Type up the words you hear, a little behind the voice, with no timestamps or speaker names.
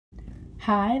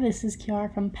Hi, this is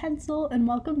Kiara from Pencil, and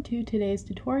welcome to today's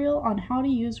tutorial on how to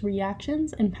use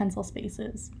reactions in pencil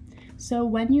spaces. So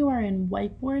when you are in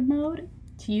whiteboard mode,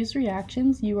 to use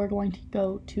reactions, you are going to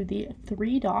go to the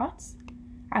three dots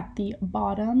at the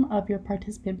bottom of your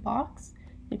participant box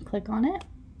and click on it.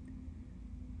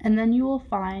 And then you will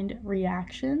find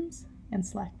reactions and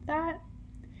select that.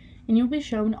 And you'll be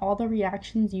shown all the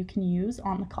reactions you can use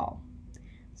on the call.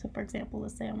 So for example,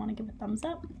 let's say I want to give a thumbs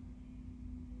up.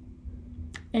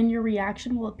 And your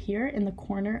reaction will appear in the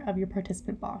corner of your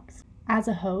participant box. As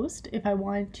a host, if I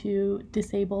wanted to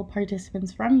disable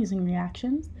participants from using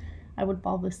reactions, I would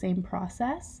follow the same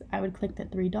process. I would click the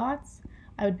three dots,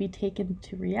 I would be taken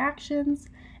to reactions,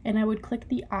 and I would click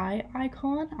the eye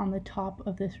icon on the top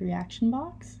of this reaction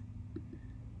box.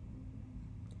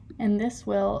 And this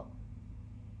will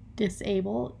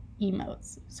disable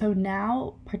emotes. So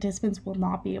now participants will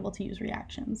not be able to use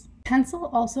reactions. Pencil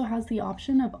also has the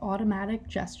option of automatic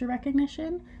gesture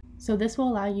recognition. So this will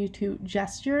allow you to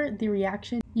gesture the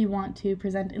reaction you want to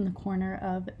present in the corner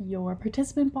of your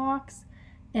participant box,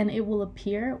 and it will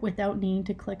appear without needing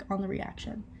to click on the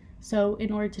reaction. So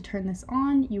in order to turn this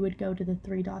on, you would go to the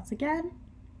three dots again.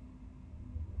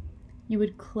 You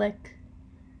would click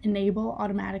Enable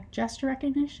Automatic Gesture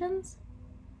Recognitions.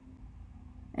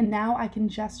 And now I can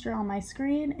gesture on my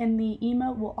screen and the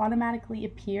emote will automatically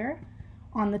appear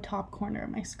on the top corner of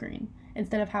my screen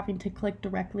instead of having to click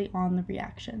directly on the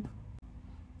reaction.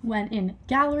 When in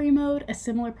gallery mode, a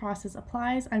similar process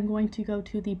applies. I'm going to go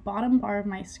to the bottom bar of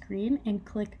my screen and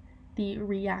click the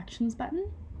reactions button.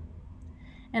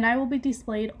 And I will be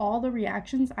displayed all the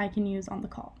reactions I can use on the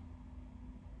call.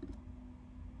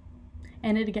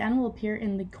 And it again will appear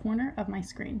in the corner of my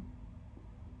screen.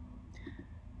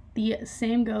 The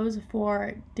same goes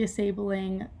for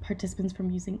disabling participants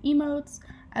from using emotes,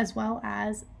 as well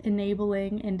as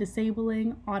enabling and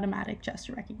disabling automatic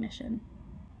gesture recognition.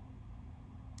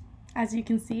 As you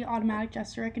can see, automatic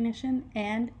gesture recognition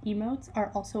and emotes are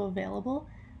also available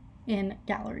in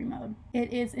gallery mode.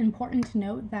 It is important to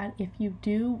note that if you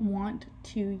do want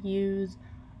to use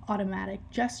automatic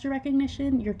gesture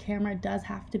recognition, your camera does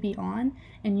have to be on,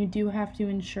 and you do have to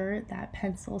ensure that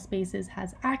Pencil Spaces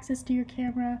has access to your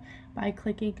camera by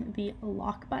clicking the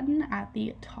lock button at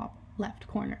the top left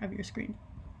corner of your screen.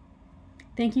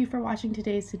 Thank you for watching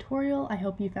today's tutorial. I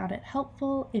hope you found it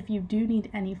helpful. If you do need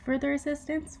any further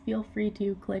assistance, feel free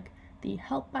to click the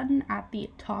help button at the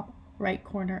top right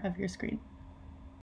corner of your screen.